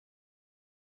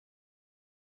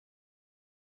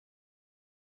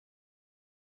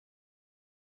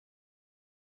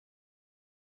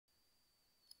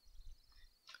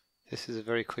This is a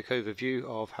very quick overview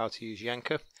of how to use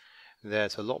Yenka.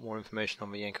 There's a lot more information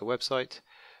on the Yenka website,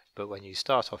 but when you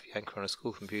start off Yenka on a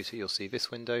school computer, you'll see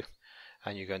this window,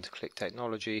 and you're going to click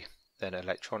Technology, then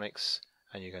Electronics,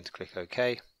 and you're going to click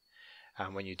OK.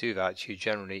 And when you do that, you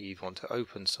generally either want to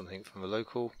open something from the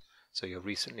local, so your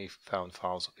recently found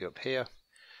files will be up here.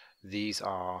 These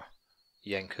are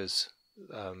Yenka's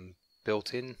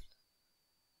built-in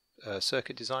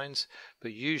circuit designs,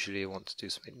 but usually you want to do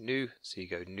something new, so you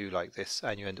go new like this,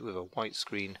 and you end up with a white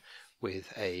screen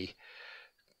with a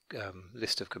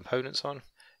list of components on.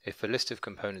 If the list of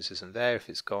components isn't there, if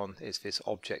it's gone, it's this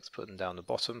object button down the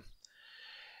bottom.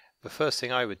 The first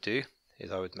thing I would do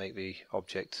is I would make the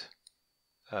object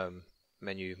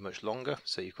menu much longer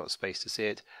so you've got space to see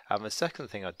it, and the second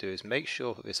thing I'd do is make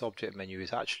sure that this object menu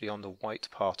is actually on the white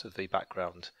part of the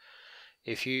background.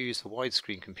 If you use the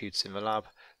widescreen computers in the lab,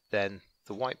 then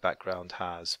the white background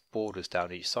has borders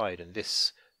down each side, and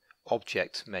this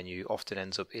object menu often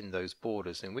ends up in those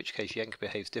borders, in which case Yenka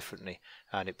behaves differently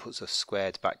and it puts a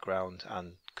squared background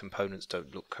and components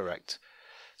don't look correct.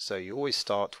 So you always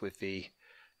start with the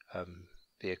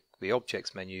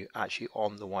objects menu actually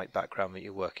on the white background that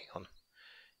you're working on.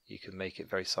 You can make it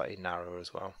very slightly narrower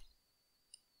as well.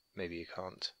 Maybe you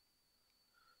can't.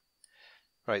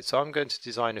 Right, so I'm going to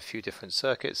design a few different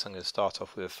circuits. I'm going to start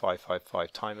off with a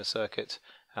 555 timer circuit,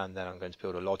 and then I'm going to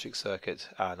build a logic circuit,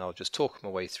 and I'll just talk my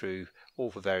way through all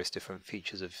the various different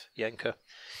features of Yenka,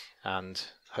 and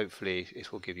hopefully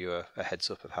it will give you a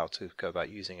heads up of how to go about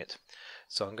using it.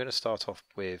 So I'm going to start off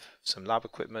with some lab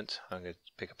equipment. I'm going to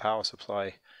pick a power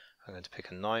supply. I'm going to pick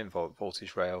a 9-volt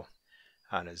voltage rail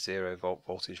and a 0-volt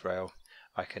voltage rail.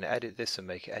 I can edit this and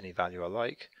make it any value I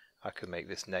like. I can make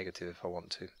this negative if I want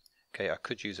to. Okay, I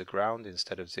could use a ground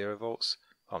instead of 0 volts,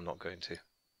 but I'm not going to.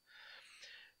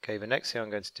 Okay, the next thing I'm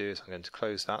going to do is I'm going to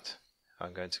close that.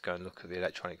 I'm going to go and look at the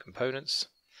electronic components.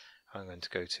 I'm going to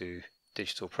go to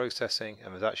digital processing,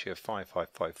 and there's actually a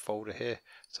 555 folder here,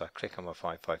 so I click on my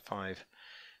 555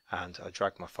 and I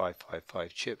drag my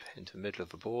 555 chip into the middle of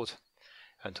the board,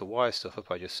 and to wire stuff up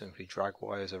I just simply drag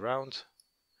wires around,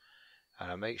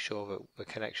 and I make sure that the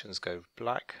connections go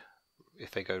black.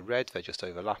 If they go red, they're just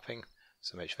overlapping,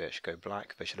 so make sure they actually go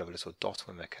black. They should have a little dot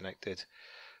when they're connected.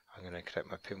 I'm going to connect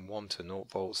my pin 1 to 0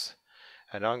 volts,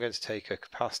 and I'm going to take a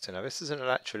capacitor. Now this is an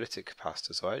electrolytic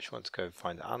capacitor, so I actually want to go and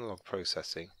find analog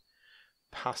processing,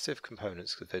 passive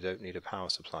components because they don't need a power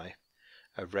supply,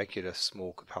 a regular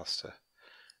small capacitor,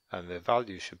 and the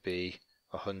value should be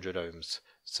 100 ohms.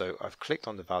 So I've clicked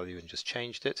on the value and just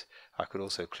changed it. I could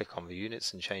also click on the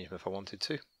units and change them if I wanted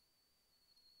to.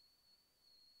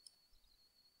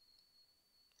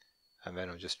 And then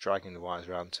I'm just dragging the wires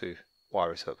around to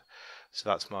wire it up. So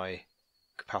that's my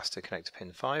capacitor connector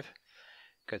pin 5. I'm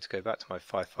going to go back to my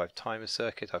 55 timer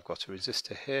circuit. I've got a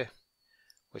resistor here,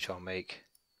 which I'll make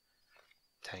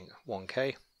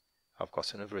 1K. I've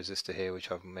got another resistor here, which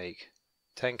I'll make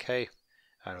 10K.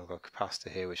 And I've got a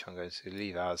capacitor here, which I'm going to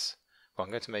leave as, well,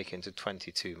 I'm going to make it into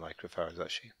 22 microfarads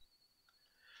actually.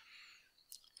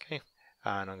 Okay,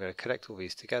 and I'm going to connect all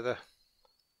these together.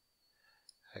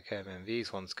 Okay, and then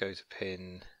these ones go to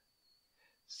pin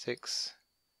 6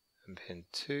 and pin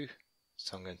 2,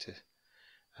 so I'm going to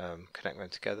connect them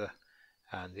together,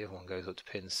 and the other one goes up to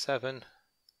pin 7,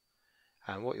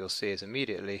 and what you'll see is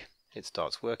immediately it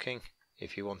starts working.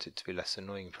 If you want it to be less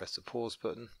annoying, press the pause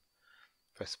button.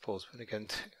 Press the pause button again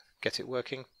to get it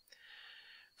working.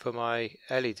 For my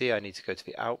LED I need to go to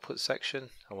the output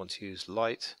section. I want to use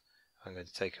light. I'm going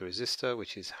to take a resistor,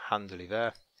 which is handily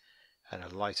there, and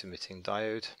a light emitting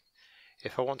diode.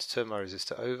 If I want to turn my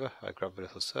resistor over, I grab a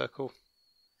little circle.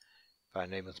 That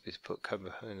enables me to put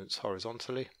components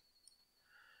horizontally.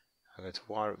 I'm going to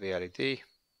wire up the LED.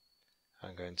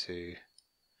 I'm going to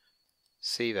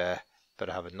see there that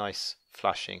I have a nice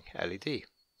flashing LED.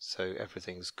 So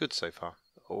everything's good so far,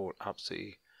 all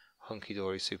absolutely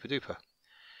hunky-dory super duper.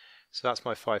 So that's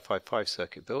my 555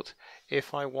 circuit built.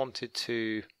 If I wanted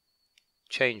to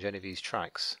change any of these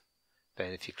tracks,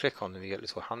 then if you click on them you get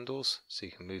little handles so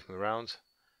you can move them around,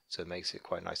 so it makes it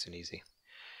quite nice and easy.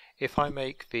 If I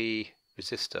make the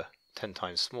resistor 10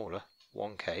 times smaller,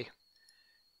 1K,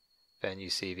 then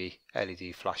you see the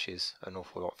LED flashes an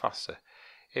awful lot faster.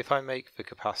 If I make the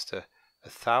capacitor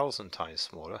 1000 times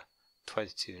smaller,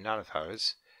 22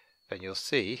 nanofarads, then you'll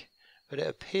see that it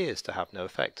appears to have no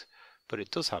effect, but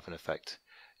it does have an effect.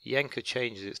 Yenka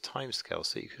changes its timescale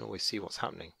so you can always see what's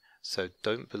happening, so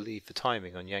don't believe the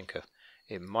timing on Yenka.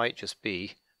 It might just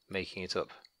be making it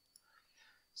up.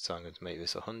 So I'm going to make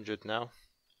this 100 now,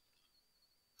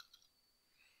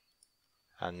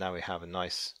 and now we have a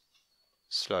nice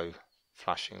slow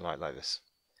flashing light like this.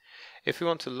 If we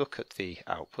want to look at the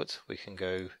output, we can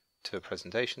go to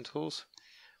Presentation Tools.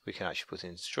 We can actually put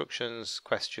in instructions,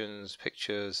 questions,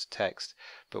 pictures, text,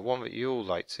 but one that you all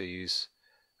like to use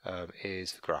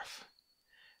is the graph.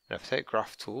 Now if I take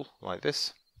graph tool like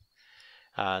this,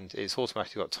 and it's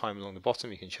automatically got time along the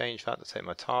bottom, you can change that. To take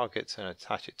my target and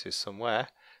attach it to somewhere,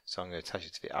 so I'm going to attach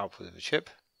it to the output of a chip.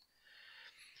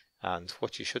 And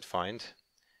what you should find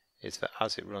is that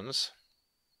as it runs,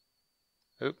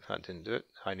 that didn't do it,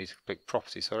 I need to click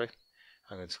property, sorry.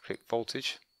 I'm going to click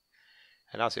voltage,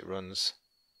 and as it runs,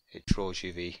 it draws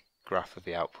you the graph of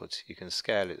the output. You can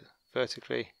scale it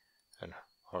vertically and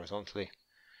horizontally.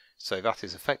 So that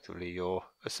is effectively your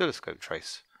oscilloscope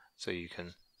trace, so you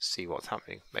can see what's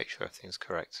happening, make sure everything's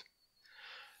correct.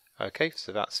 Okay,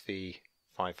 so that's the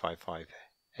 555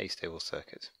 astable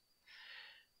circuit.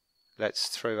 Let's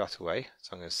throw that away,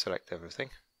 so I'm going to select everything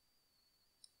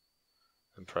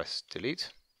and press delete.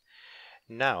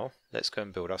 Now let's go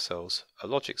and build ourselves a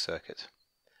logic circuit.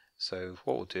 So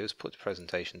what we'll do is put the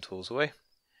presentation tools away,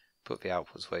 put the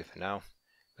outputs away for now.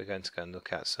 We're going to go and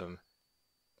look at some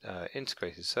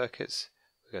integrated circuits.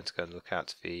 We're going to go and look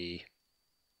at the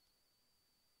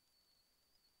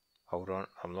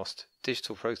I'm lost.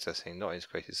 Digital processing, not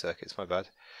integrated circuits, my bad.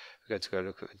 We're going to go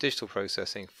look at the digital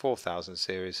processing 4000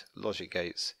 series logic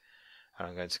gates, and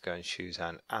I'm going to go and choose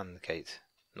an AND gate.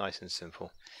 Nice and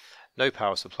simple. No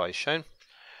power supply is shown,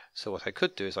 so what I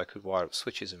could do is I could wire up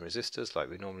switches and resistors like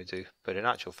we normally do, but in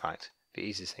actual fact the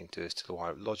easiest thing to do is to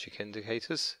wire up logic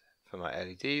indicators for my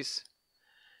LEDs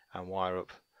and wire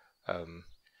up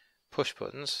push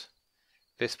buttons.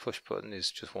 This push button is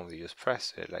just one we just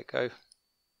press and let go.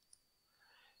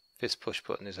 This push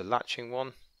button is a latching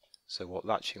one, so what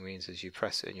latching means is you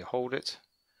press it and you hold it.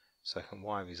 So I can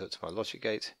wire these up to my logic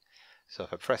gate. So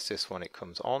if I press this one, it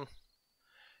comes on.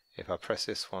 If I press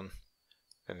this one,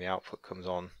 then the output comes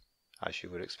on as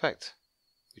you would expect,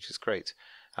 which is great.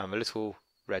 And the little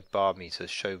red bar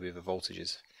meters show me the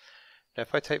voltages. Now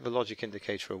if I take the logic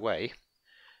indicator away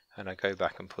and I go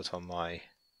back and put on my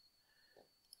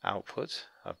output,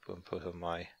 I put on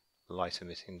my light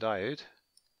emitting diode,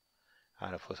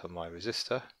 and I put on my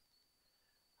resistor,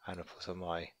 and I put on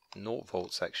my 0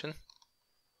 volt section,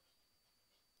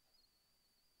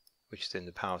 which is in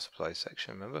the power supply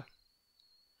section, remember?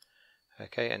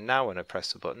 Okay, and now when I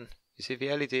press the button, you see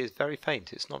the LED is very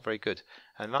faint, it's not very good,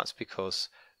 and that's because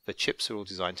the chips are all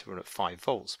designed to run at 5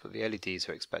 volts, but the LEDs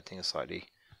are expecting a slightly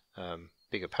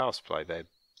bigger power supply. The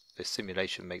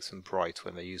simulation makes them bright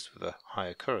when they're used with a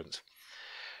higher current.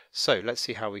 So let's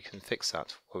see how we can fix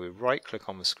that. Well, we right click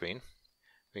on the screen,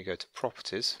 we go to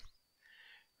properties,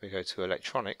 we go to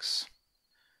electronics,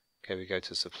 okay, we go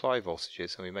to supply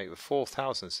voltages, and we make the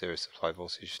 4000 series supply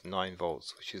voltage 9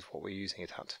 volts, which is what we're using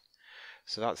it at.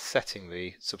 So that's setting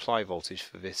the supply voltage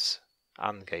for this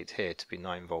AND gate here to be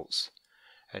 9 volts.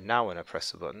 And now when I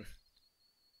press the button,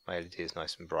 my LED is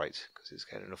nice and bright because it's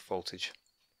getting enough voltage.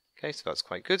 Okay, so that's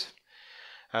quite good.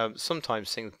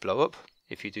 Sometimes things blow up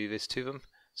if you do this to them,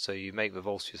 so you make the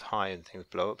voltages high and things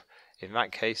blow up. In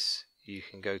that case, you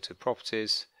can go to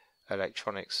properties,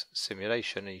 electronics,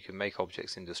 simulation, and you can make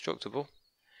objects indestructible,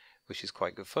 which is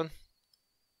quite good fun.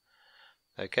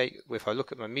 Okay, if I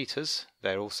look at my meters,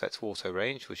 they're all set to auto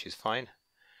range, which is fine.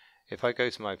 If I go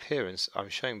to my appearance, I'm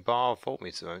showing bar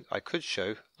voltmeter. I could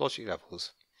show logic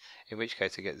levels, in which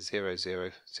case I get 0,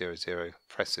 0, 0, 0,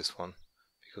 press this one,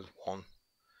 because 1.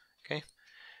 Okay,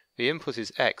 the input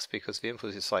is X because the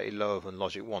input is slightly lower than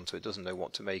logic 1, so it doesn't know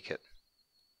what to make it.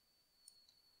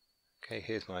 Okay,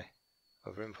 here's my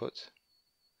other input.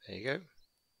 There you go.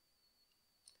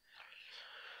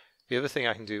 The other thing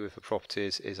I can do with the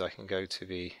properties is I can go to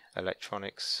the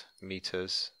electronics,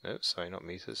 meters, no, sorry, not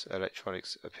meters,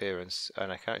 electronics appearance, and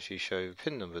I can actually show the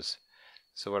pin numbers.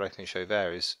 So what I can show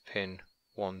there is pin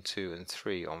 1, 2, and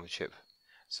 3 on the chip.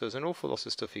 So there's an awful lot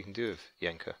of stuff you can do with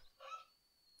Yenka.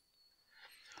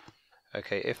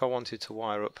 Okay, if I wanted to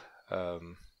wire up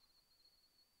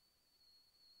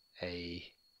a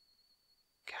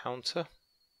counter,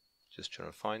 just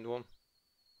trying to find one.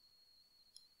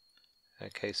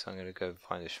 Okay, so I'm going to go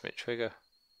find a Schmidt trigger.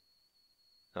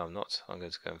 No, I'm not. I'm going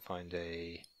to go and find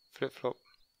a flip-flop.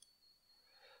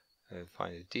 And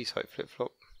find a D-type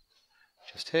flip-flop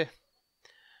just here,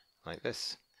 like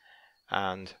this.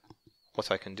 And what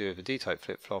I can do with a D-type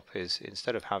flip-flop is,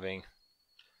 instead of having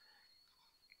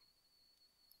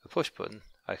a push button,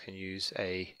 I can use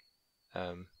a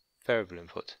variable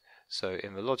input. So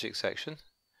in the logic section,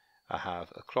 I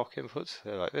have a clock input,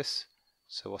 like this.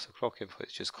 So what's a clock input?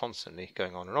 It's just constantly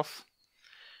going on and off.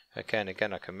 Okay, and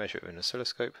again I can measure it with an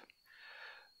oscilloscope.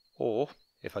 Or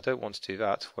if I don't want to do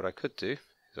that, what I could do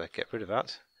is I get rid of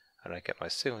that and I get my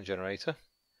signal generator,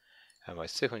 and my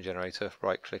signal generator,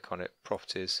 right click on it,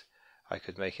 properties, I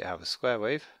could make it have a square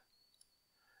wave.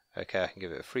 Okay, I can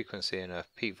give it a frequency and a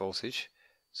peak voltage,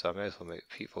 so I may as well make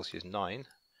peak voltage 9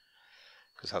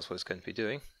 because that's what it's going to be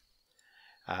doing,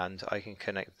 and I can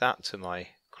connect that to my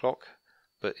clock,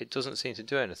 but it doesn't seem to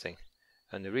do anything.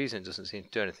 And the reason it doesn't seem to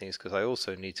do anything is because I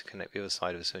also need to connect the other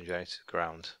side of the signal generator to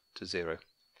ground, to 0.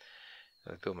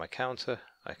 If I build my counter,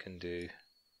 I can do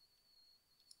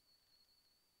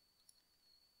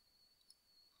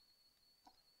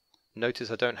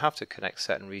notice I don't have to connect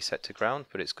set and reset to ground,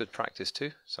 but it's good practice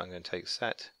too. So I'm going to take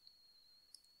set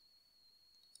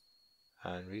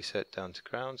and reset down to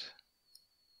ground.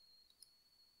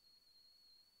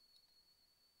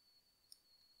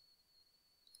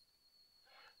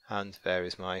 And there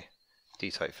is my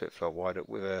D-type flip-flop wired up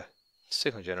with a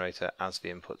signal generator as the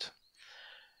input.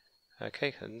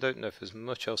 Okay, I don't know if there's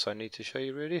much else I need to show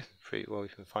you really. Pretty well, you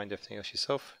can find everything else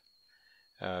yourself.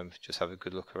 Just have a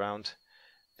good look around.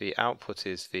 The output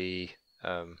is the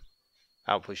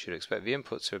output you should expect. The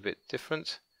inputs are a bit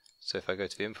different. So if I go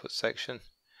to the input section,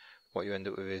 what you end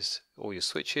up with is all your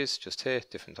switches just here,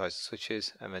 different types of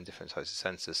switches, and then different types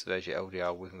of sensors. So there's your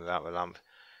LDR with and without the lamp,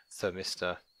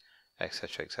 thermistor,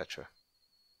 etc, etc.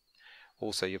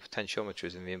 Also your potentiometer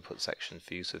is in the input section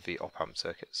for use of the op-amp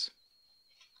circuits.